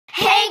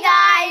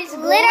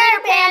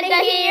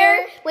Panda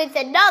here with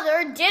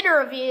another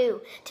dinner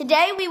review.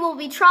 Today we will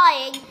be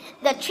trying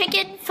the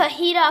chicken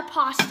fajita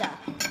pasta.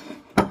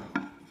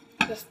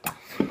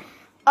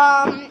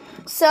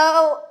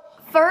 So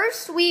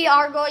first we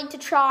are going to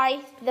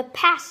try the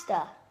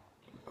pasta.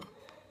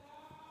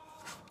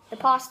 The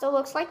pasta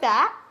looks like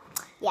that.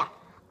 Yeah.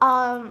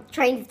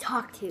 Trying to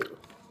talk to.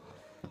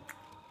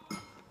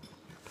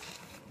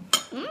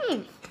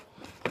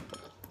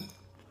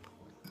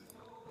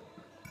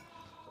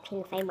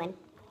 Can find one.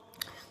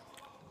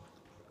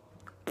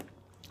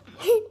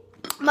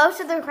 Most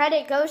of the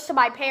credit goes to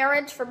my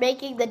parents for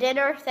making the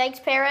dinner. Thanks,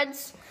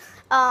 parents.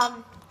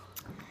 Oh,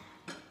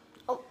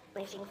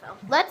 my thing fell.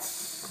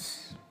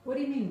 Let's. What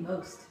do you mean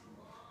most?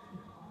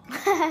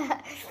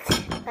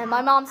 And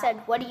my mom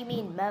said, "What do you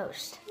mean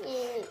most?"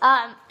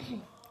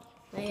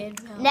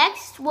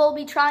 Next, we'll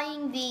be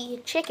trying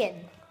the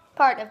chicken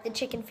part of the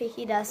chicken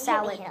fajita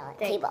salad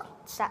thing.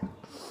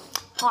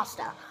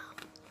 Pasta.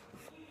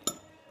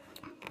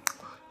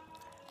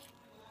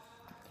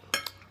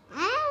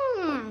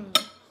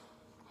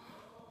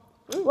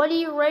 What do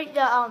you rate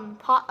the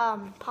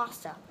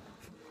pasta?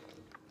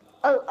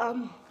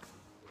 9.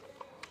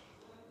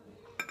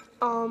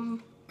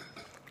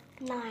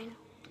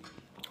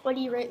 What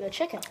do you rate the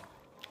chicken?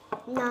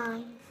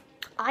 9.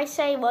 I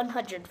say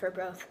 100 for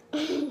both.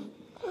 100%.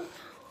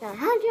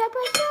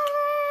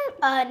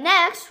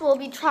 Next, we'll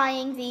be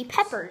trying the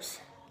peppers.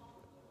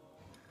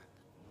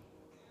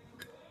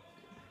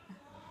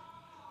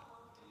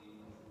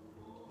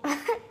 What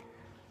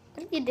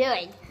are you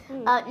doing?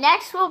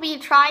 Next, we'll be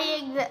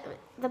trying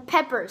the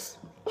peppers.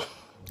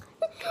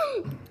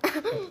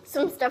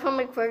 Some stuff on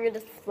my burger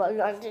just flooded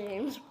onto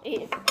James'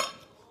 face.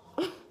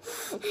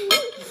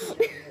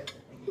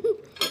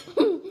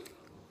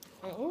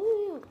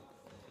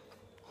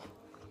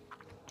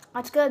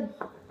 That's good.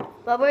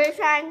 What were you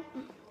trying?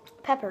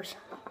 Peppers.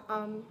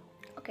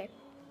 Okay.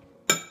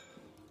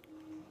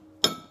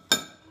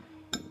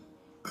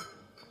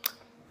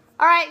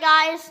 All right,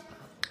 guys.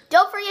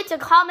 Don't forget to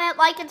comment,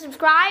 like, and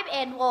subscribe,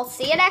 and we'll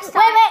see you next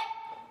time. Wait.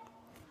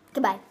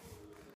 Goodbye.